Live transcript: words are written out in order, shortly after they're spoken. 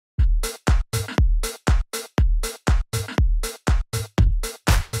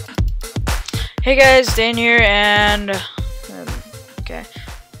Hey guys, Dane here, and okay,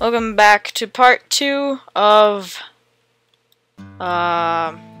 welcome back to part 2 of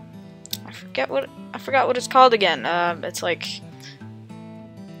I forgot what it's called again. It's like,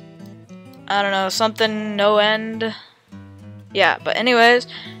 I don't know, something no end. Yeah, but anyways,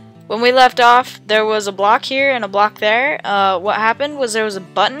 when we left off, there was a block here and a block there. What happened was there was a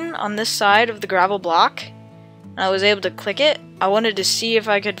button on this side of the gravel block, and I was able to click it. I wanted to see if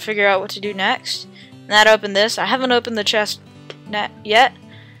I could figure out what to do next. And that opened this. I haven't opened the chest yet.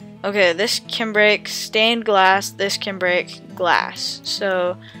 Okay, this can break stained glass. This can break glass.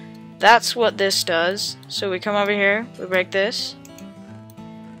 So that's what this does. So we come over here. We break this.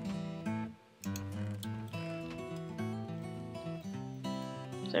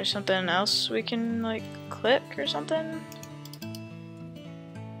 Is there something else we can like click or something?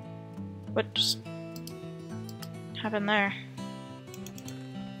 What just happened there?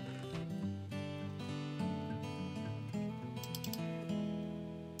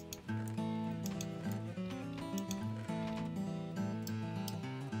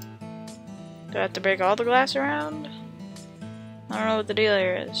 Do I have to break all the glass around? I don't know what the deal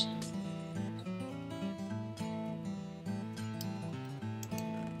here is.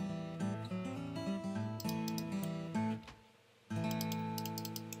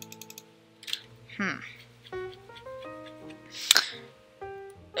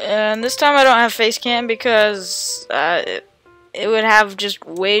 And this time I don't have face cam because it would have just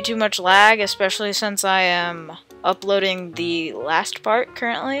way too much lag, especially since I am uploading the last part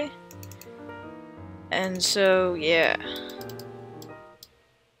currently. And so, yeah.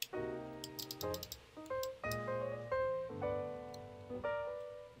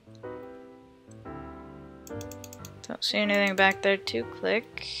 Don't see anything back there to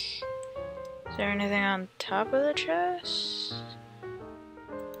click. Is there anything on top of the chest?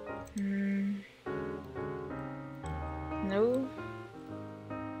 No.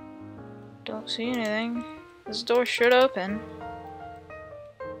 Don't see anything. This door should open.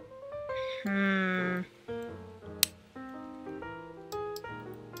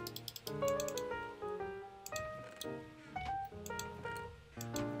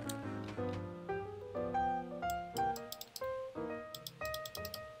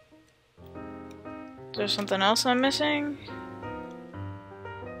 Is there something else I'm missing?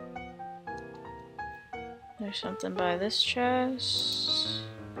 There's something by this chest.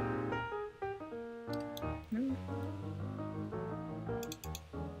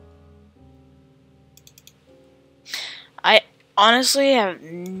 I honestly have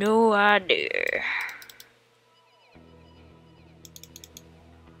no idea.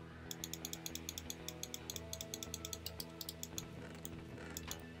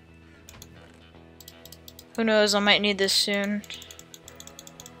 Who knows, I might need this soon.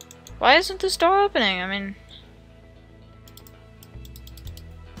 Why isn't this door opening? I mean...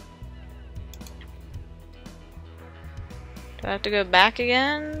 Do I have to go back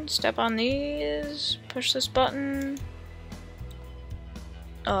again? Step on these? Push this button?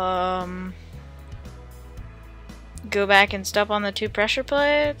 Go back and step on the 2 pressure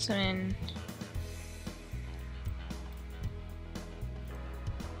plates? I mean...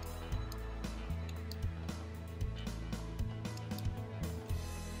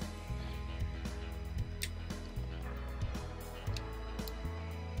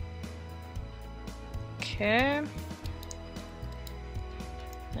 Okay.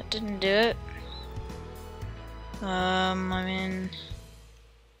 That didn't do it. I mean...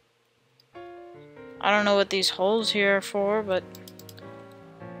 I don't know what these holes here are for, but...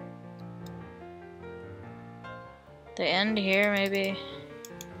 The end here, maybe...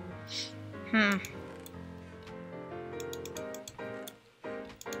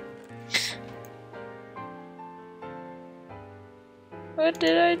 What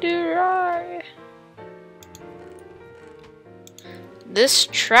did I do wrong? This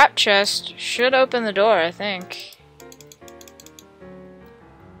trap chest should open the door, I think.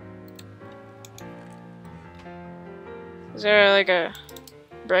 Is there like a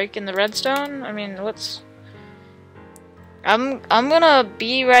break in the redstone? I mean, what's... I'm gonna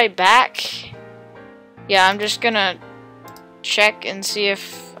be right back. Yeah, I'm just gonna check and see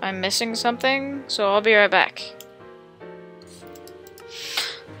if I'm missing something, so I'll be right back.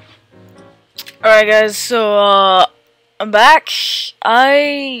 Alright guys, so I'm back.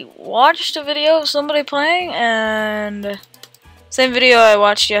 I watched a video of somebody playing, and same video I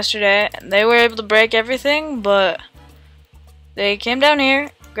watched yesterday. They were able to break everything, but they came down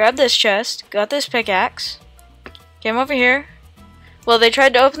here, grabbed this chest, got this pickaxe, came over here. Well, they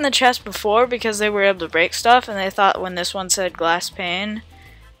tried to open the chest before because they were able to break stuff, and they thought when this one said glass pane,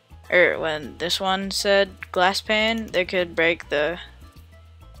 or when this one said glass pane, they could break the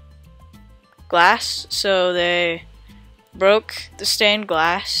glass, so they broke the stained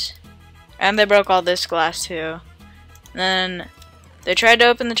glass, and they broke all this glass too. And then they tried to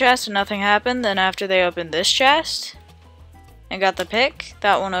open the chest and nothing happened. Then after they opened this chest and got the pick,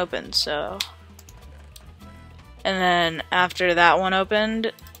 that one opened, so. And then after that one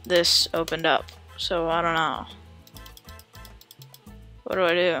opened, this opened up. So I don't know. What do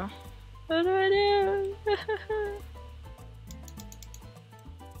I do? What do I do?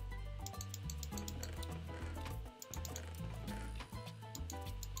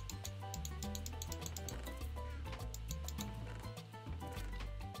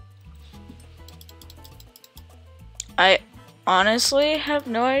 I honestly have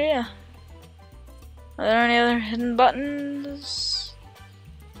no idea. Are there any other hidden buttons?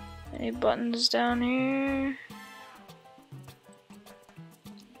 Any buttons down here?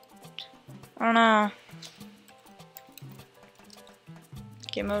 I don't know.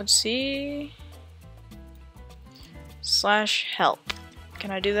 Game mode C / help. Can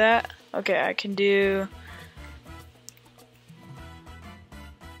I do that? Okay, I can do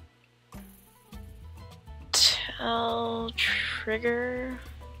trigger.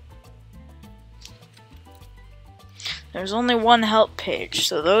 There's only one help page,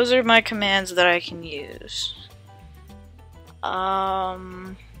 so those are my commands that I can use. I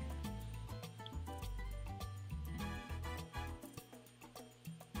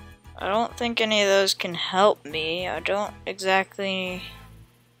don't think any of those can help me. I don't exactly.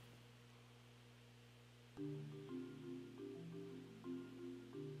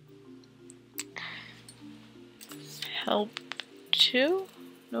 Help 2?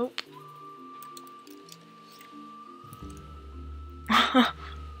 Nope.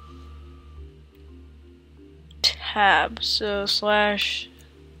 Tab, so /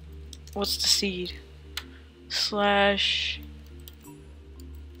 what's the seed? /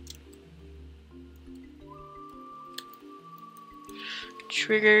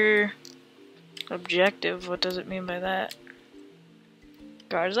 trigger objective. What does it mean by that?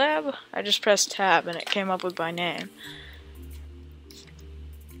 Garzab? I just pressed tab and it came up with my name.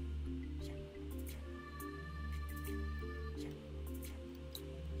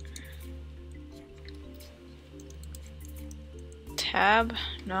 Tab?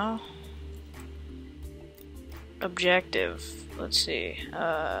 No. Objective. Let's see.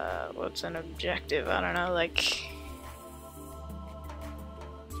 What's an objective? I don't know, like.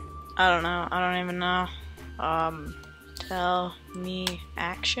 I don't know. I don't even know. Tell me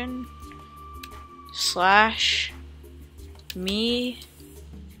action / me.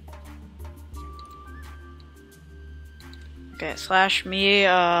 Okay, / me,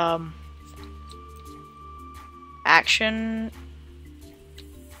 action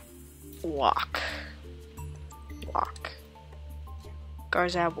walk.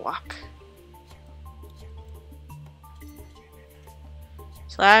 Garzab walk.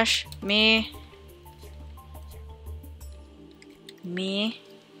 / me.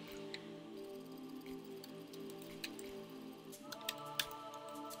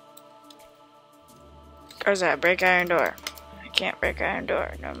 Garzab, break iron door. I can't break iron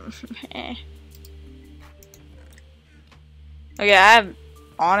door. No. Okay, I have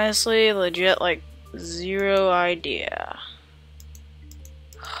honestly legit like zero idea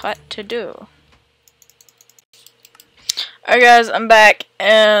what to do. Alright guys, I'm back,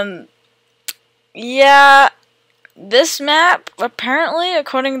 and yeah, this map, apparently,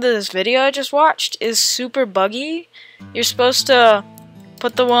 according to this video I just watched, is super buggy. You're supposed to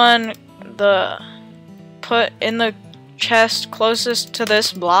put put in the chest closest to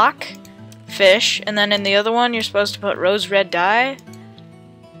this block, fish, and then in the other one you're supposed to put rose red dye.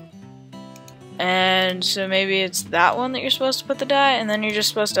 And so maybe it's that one that you're supposed to put the dye, and then you're just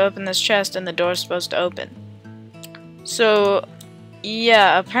supposed to open this chest and the door's supposed to open. So,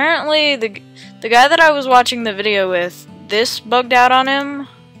 yeah, apparently the guy that I was watching the video with, this bugged out on him.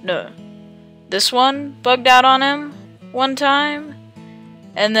 No, this one bugged out on him one time.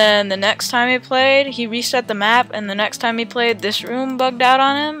 And then the next time he played, he reset the map, and the next time he played, this room bugged out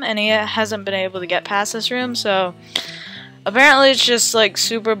on him, and he hasn't been able to get past this room, so apparently it's just like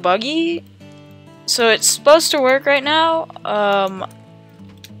super buggy. So it's supposed to work right now, and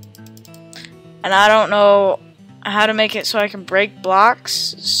I don't know how to make it so I can break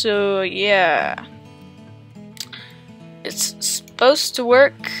blocks, so yeah. It's supposed to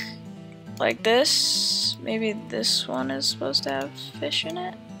work like this. Maybe this one is supposed to have fish in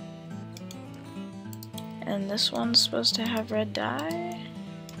it. And this one's supposed to have red dye.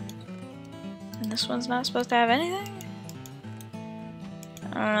 And this one's not supposed to have anything?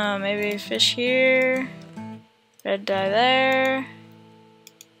 I don't know, maybe fish here, red dye there,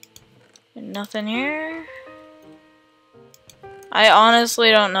 and nothing here. I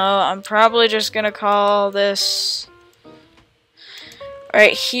honestly don't know. I'm probably just gonna call this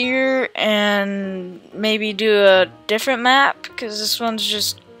right here and maybe do a different map because this one's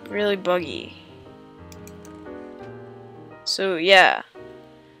just really buggy. So yeah,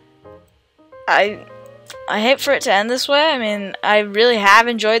 I hate for it to end this way. I mean, I really have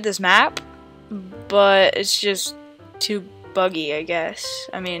enjoyed this map, but it's just too buggy, I guess.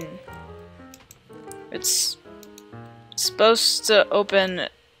 I mean, it's supposed to open.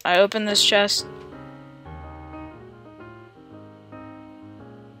 I open this chest.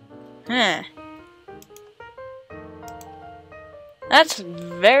 Huh. That's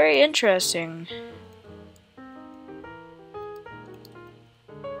very interesting.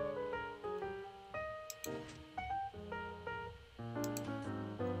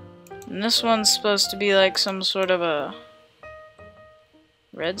 And this one's supposed to be like some sort of a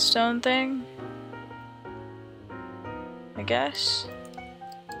redstone thing, I guess.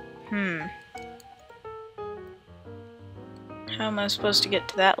 How am I supposed to get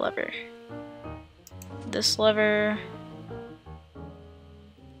to that lever? This lever.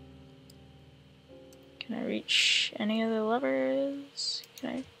 Can I reach any of the levers?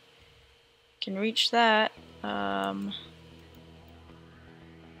 Can reach that.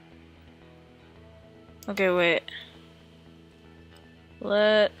 Okay, wait.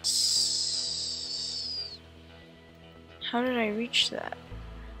 How did I reach that?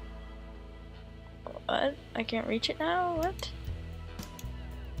 What? I can't reach it now? What?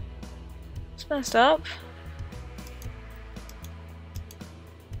 It's messed up.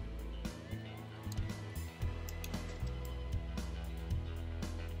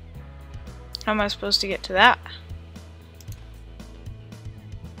 How am I supposed to get to that?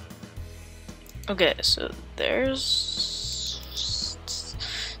 Okay, so there's...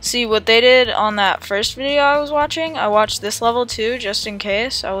 See, what they did on that first video I was watching, I watched this level too, just in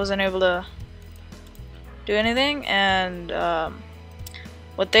case I wasn't able to do anything, and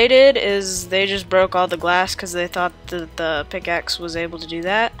what they did is they just broke all the glass because they thought that the pickaxe was able to do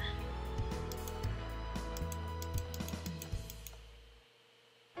that.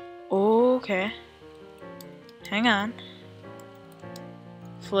 Okay. Hang on.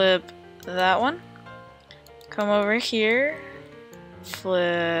 Flip that one. Come over here.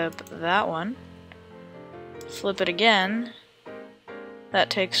 Flip that one. Flip it again.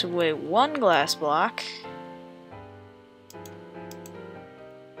 That takes away one glass block.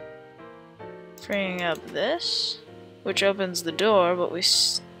 Freeing up this, which opens the door, but we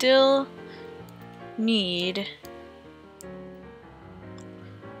still need...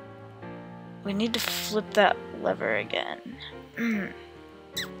 We need to flip that lever again. I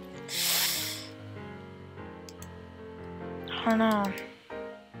don't know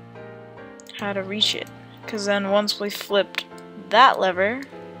how to reach it, because then once we flipped that lever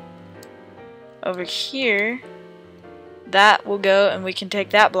over here, that will go and we can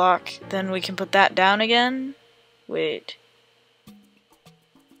take that block, then we can put that down again. Wait.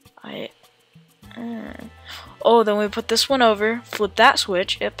 Oh, then we put this one over, flip that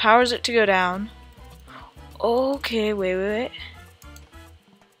switch, it powers it to go down. Okay, wait.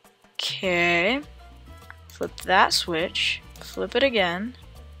 Okay. Flip that switch, flip it again,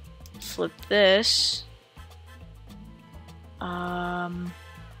 flip this.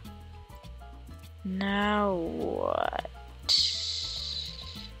 Now what?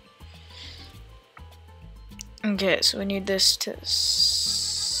 Okay, so we need this to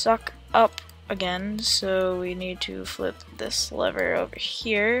suck up again, so we need to flip this lever over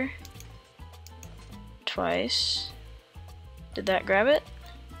here twice. Did that grab it?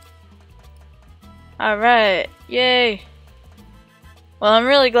 Alright, yay! Well, I'm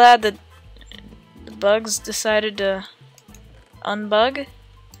really glad that the bugs decided to unbug.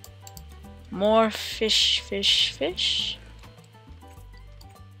 More fish.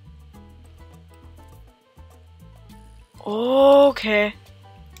 Okay.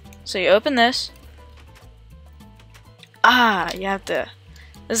 So you open this. You have to...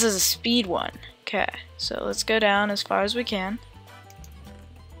 This is a speed one. Okay, so let's go down as far as we can.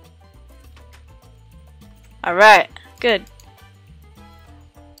 Alright, good.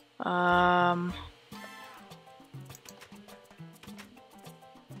 Oh,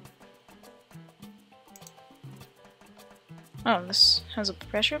 this has a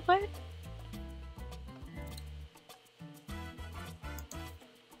pressure plate?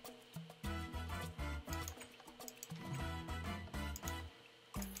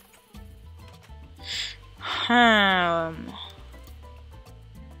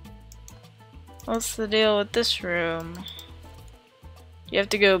 What's the deal with this room? You have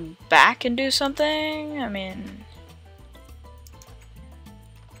to go back and do something? I mean...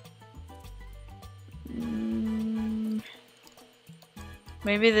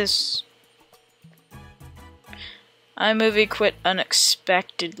 maybe this... iMovie quit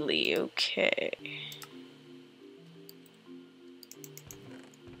unexpectedly, okay.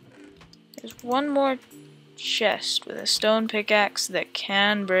 There's one more chest with a stone pickaxe that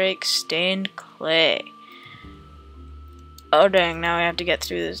can break stained clay. Oh dang, now we have to get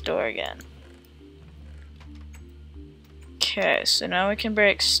through this door again. Okay, so now we can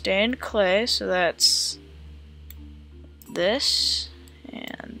break stained clay, so that's this,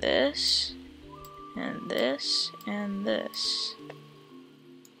 and this, and this, and this.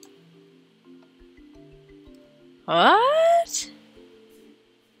 What?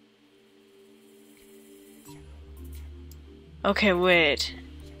 Okay, wait.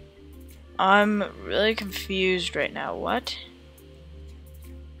 I'm really confused right now. What?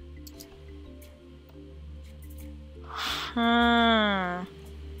 Huh.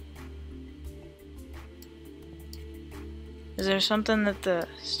 Is there something that the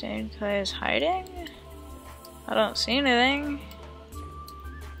stained clay is hiding? I don't see anything.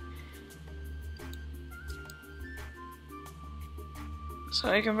 So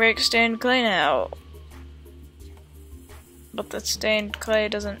I can break stained clay now. But the stained clay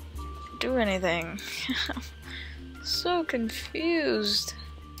doesn't do anything. So confused.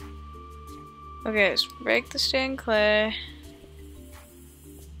 Okay, so break the stained clay.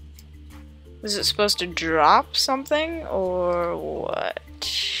 Is it supposed to drop something or what?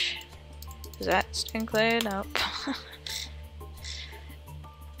 Is that stained clay? Nope.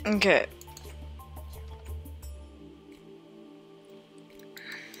 Okay.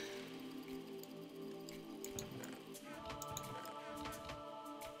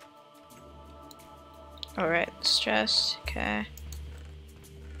 Alright, this chest, okay.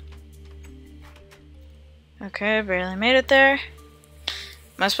 Okay, barely made it there.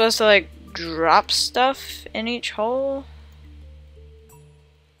 Am I supposed to like drop stuff in each hole?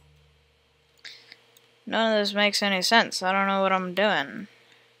 None of this makes any sense. I don't know what I'm doing.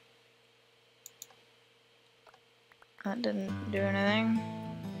 That didn't do anything.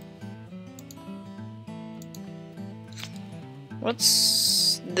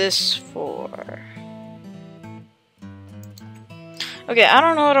 What's this for? Okay, I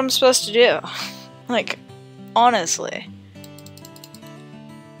don't know what I'm supposed to do. Like, honestly.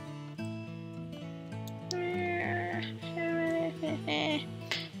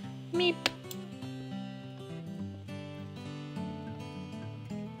 Meep.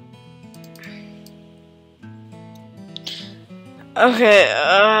 Okay,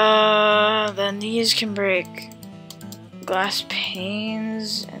 then these can break glass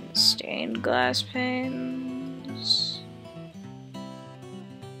panes and stained glass panes.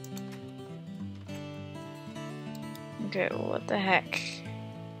 Okay, what the heck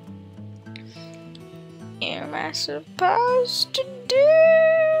am I supposed to do?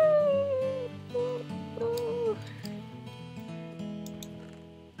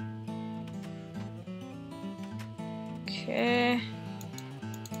 Okay.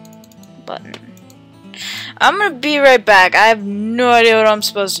 Button. I'm gonna be right back. I have no idea what I'm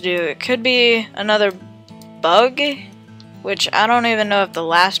supposed to do. It could be another bug, which I don't even know if the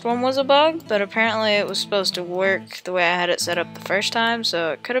last one was a bug, but apparently it was supposed to work the way I had it set up the first time,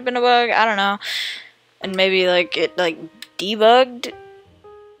 so it could have been a bug, I don't know. And maybe like it like debugged.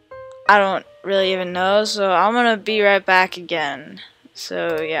 I don't really even know, so I'm gonna be right back again.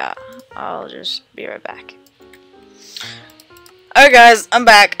 So yeah, I'll just be right back. Alright guys, I'm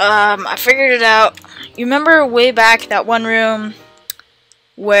back. I figured it out. You remember way back that one room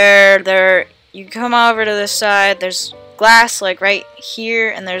where you come over to this side, there's glass like right here,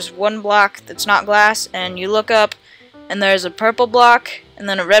 and there's one block that's not glass, and you look up and there's a purple block and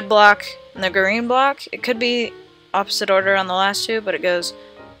then a red block and a green block. It could be opposite order on the last two, but it goes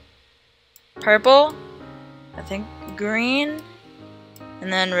purple, I think green,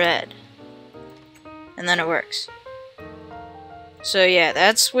 and then red, and then it works. So yeah,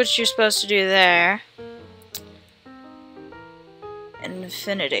 that's what you're supposed to do there.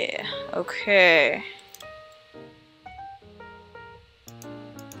 Infinity. Okay.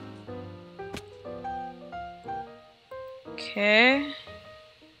 Okay.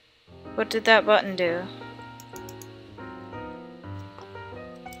 What did that button do?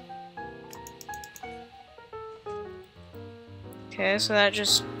 Okay, so that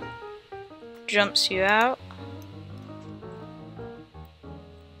just jumps you out.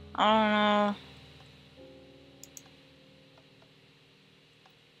 I don't know.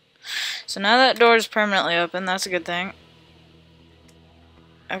 So now that door is permanently open, that's a good thing.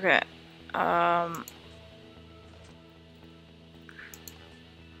 Okay. Hello,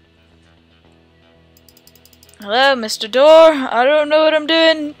 Mr. Door. I don't know what I'm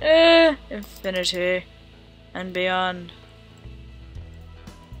doing. Infinity and beyond.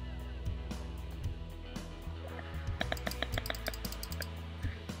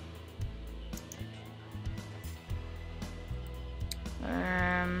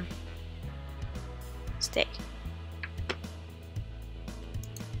 Stay.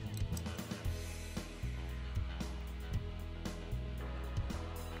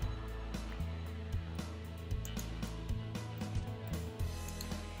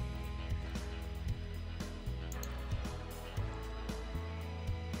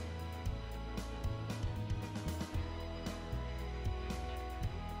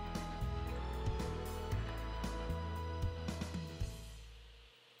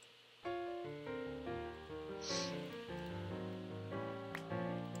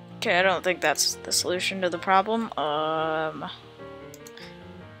 Okay, I don't think that's the solution to the problem.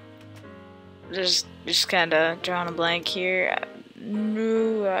 Just kind of drawing a blank here.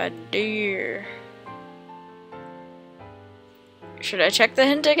 No idea. Should I check the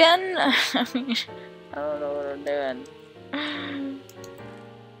hint again? I mean, I don't know what I'm doing.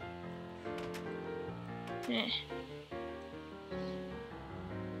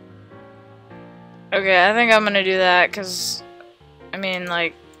 Okay, I think I'm gonna do that because, I mean,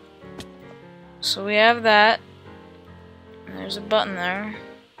 like, so we have that. And there's a button there.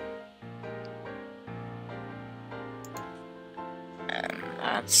 And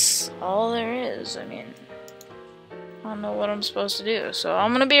that's all there is. I mean, I don't know what I'm supposed to do. So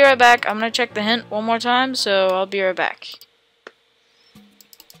I'm gonna be right back. I'm gonna check the hint one more time, so I'll be right back.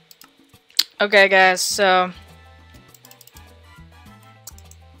 Okay, guys, so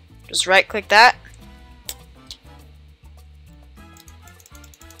just right click that.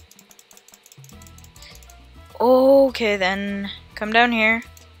 Okay, then come down here,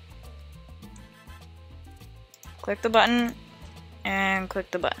 click the button, and click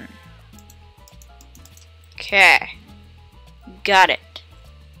the button. Okay, got it.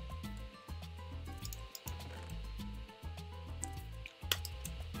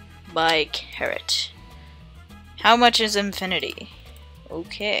 By carrot. How much is infinity?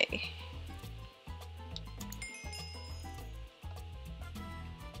 Okay.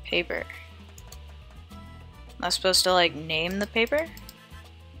 Paper. Am I supposed to, like, name the paper?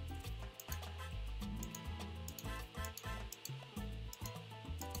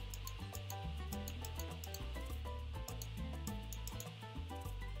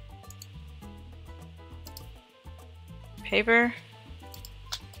 Paper.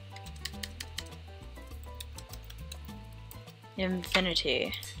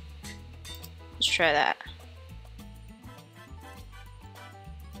 Infinity. Let's try that.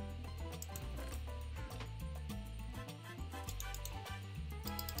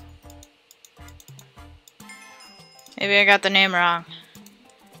 Maybe I got the name wrong.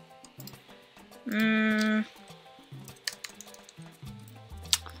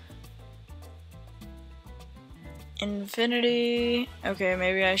 Infinity. Okay,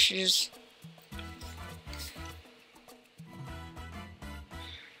 maybe I should just.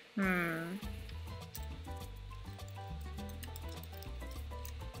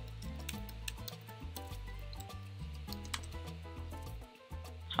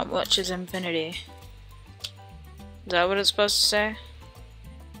 How much is infinity? Is that what it's supposed to say?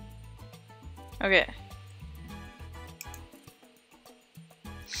 Okay.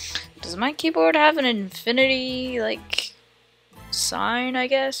 Does my keyboard have an infinity, like, sign, I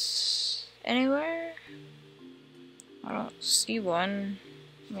guess? Anywhere? I don't see one.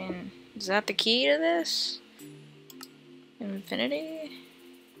 I mean, is that the key to this? Infinity?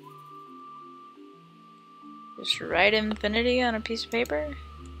 Just write infinity on a piece of paper?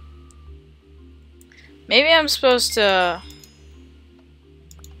 Maybe I'm supposed to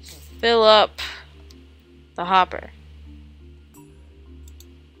fill up the hopper.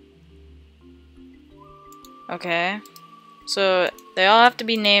 Okay. So they all have to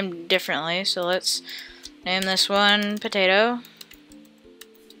be named differently. So let's name this one potato.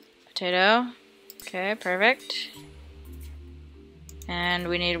 Potato. Okay, perfect. And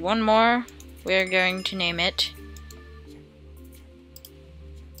we need one more. We're going to name it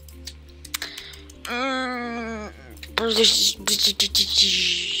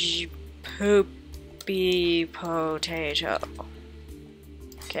Poopy Potato.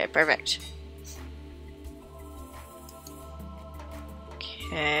 Okay, perfect.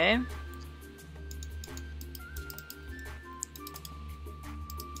 Okay.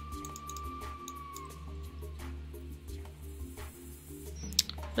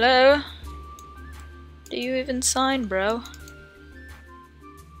 Hello? Do you even sign, bro?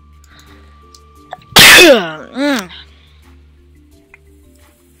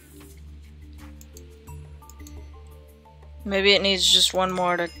 Maybe it needs just one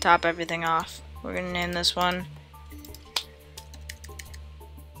more to top everything off. We're gonna name this one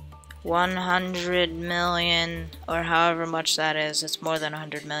 100 million, or however much that is. It's more than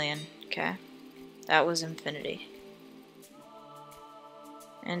 100 million. Okay. That was infinity.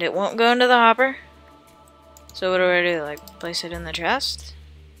 And it won't go into the hopper. So what do I do? Like, place it in the chest?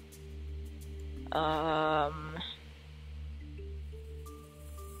 How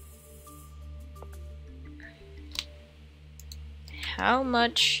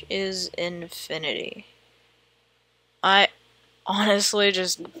much is infinity? I honestly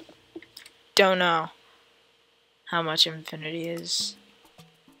just don't know how much infinity is.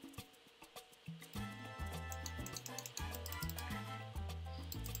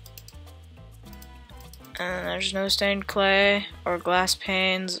 And there's no stained clay or glass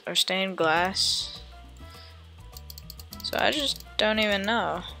panes or stained glass. So I just don't even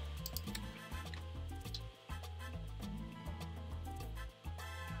know.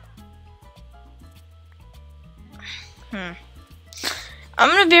 I'm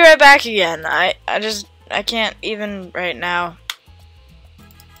gonna be right back again. I can't even right now.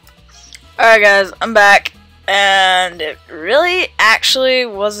 Alright guys, I'm back. And it really actually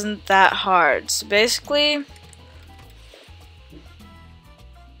wasn't that hard. So basically,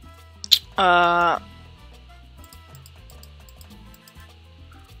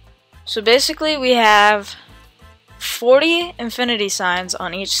 we have 40 infinity signs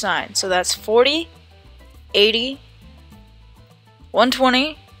on each sign. So that's 40, 80,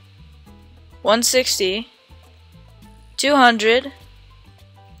 120, 160, 200,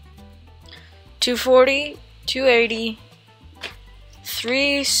 240, 280,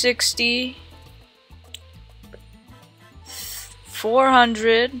 360,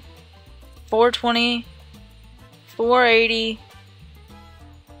 400, 420, 480,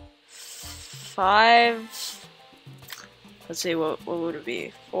 5. Let's see, what would it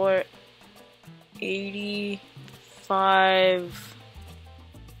be? 485.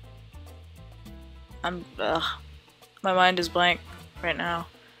 My mind is blank right now.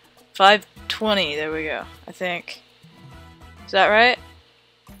 520, there we go, I think. Is that right?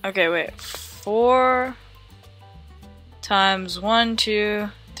 Okay, wait. 4 times 1, 2,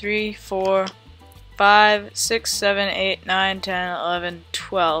 3, 4, 5, 6, 7, 8, 9, 10, 11,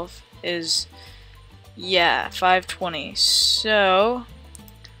 12 is, yeah, 520. So,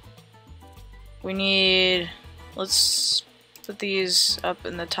 we need, let's put these up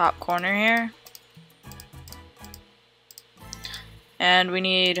in the top corner here. And we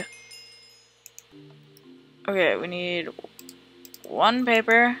need, okay, we need one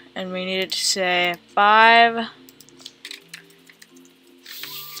paper, and we need it to say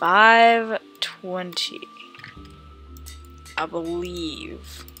 520, I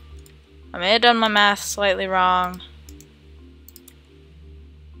believe. I may have done my math slightly wrong.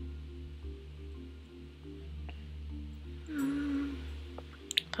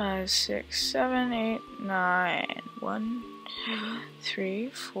 Five, 6, 7, 8, 9. 1, 2, 3,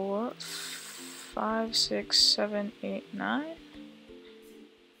 4, 5, 6, 7, 8, 9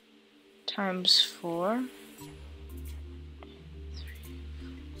 times 4. 3, 4,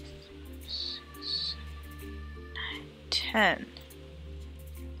 5, 6, 7, 8, 9, 10.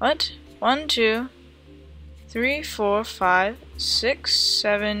 What? 1, 2, 3, 4, 5, 6,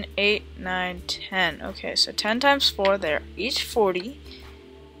 7, 8, 9, 10. Okay, so 10 times 4, they're each 40.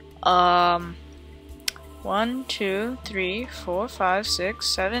 1, 2, 3, 4, 5, 6,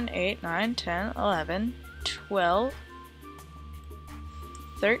 7, 8, 9, 10, 11, 12,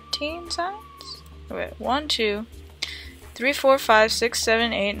 13 signs? Wait, 1, 2, 3, 4, 5, 6,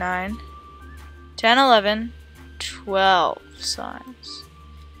 7, 8, 9, 10, 11, 12 signs.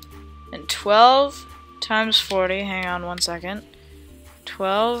 And 12 times 40, hang on one second.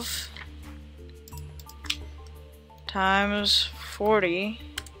 12 times 40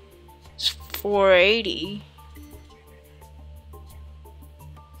 is 480.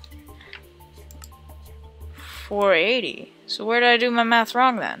 480. So where did I do my math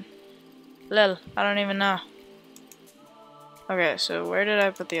wrong then? Lil, I don't even know. Okay, so where did I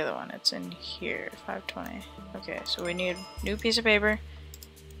put the other one? It's in here, 520. Okay, so we need a new piece of paper.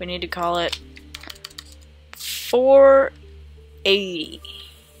 We need to call it 480.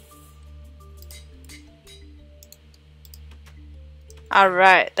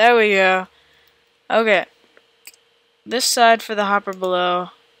 Alright, there we go. Okay. This side for the hopper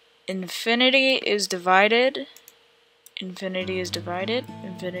below. Infinity is divided. Infinity is divided.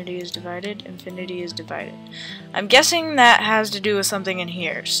 infinity is divided, infinity is divided. I'm guessing that has to do with something in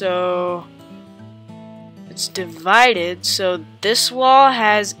here. So it's divided, so this wall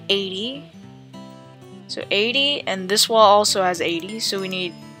has 80. So 80, and this wall also has 80, so we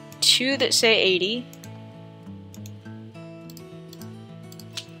need two that say 80.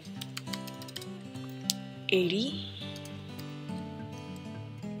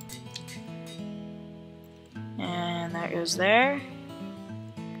 And that goes there.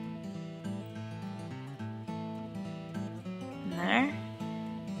 And there.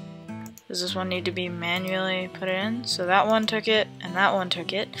 Does this one need to be manually put in? So that one took it, and that one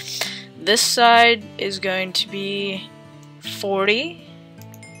took it. This side is going to be 40.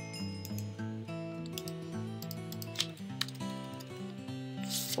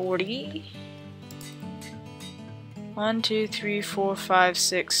 One, two, three, four, 5,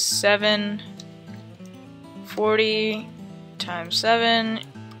 6, 7. 40 times 7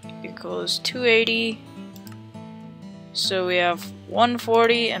 equals 280. So we have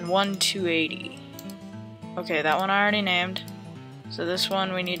 140 and 280. Okay, that one I already named. So this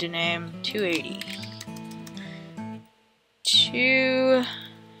one we need to name 280.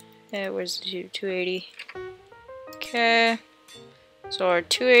 Where's the 280? Okay. So our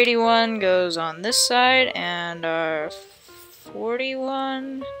 281 goes on this side, and our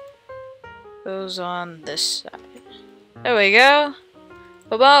 41 goes on this side. There we go.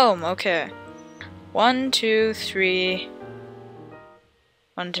 Boom. Okay. 1, 2, 3.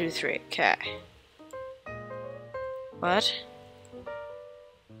 1, 2, 3. Okay. What?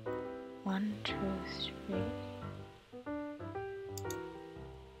 1, 2, 3.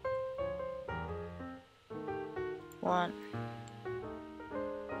 1,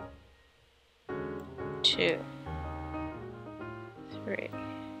 2, 3.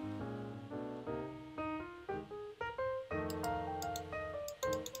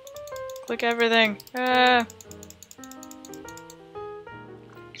 Click everything.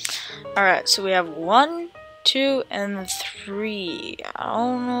 Alright, so we have 1, 2, and 3. I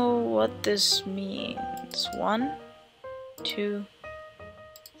don't know what this means. 1, 2,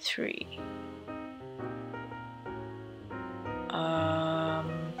 3.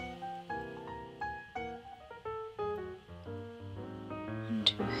 1,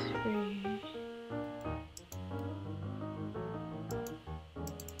 2, 3.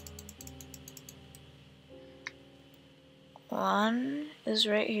 One is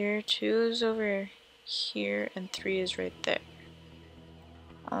right here, 2 is over here, and 3 is right there.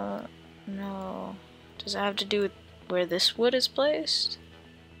 Oh no. Does it have to do with where this wood is placed?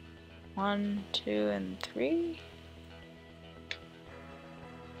 1, 2, and 3?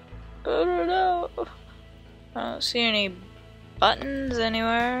 I don't know. I don't see any buttons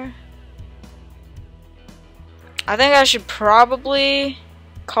anywhere. I think I should probably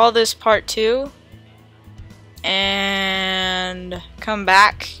call this part 2 and come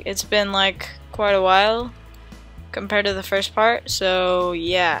back. It's been like quite a while compared to the first part, so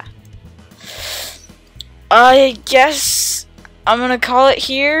yeah. I guess I'm gonna call it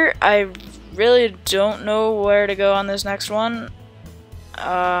here. I really don't know where to go on this next one.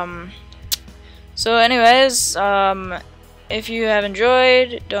 So anyways, if you have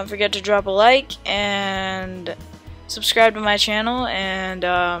enjoyed, don't forget to drop a like and subscribe to my channel, and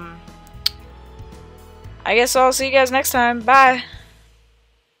I guess I'll see you guys next time. Bye!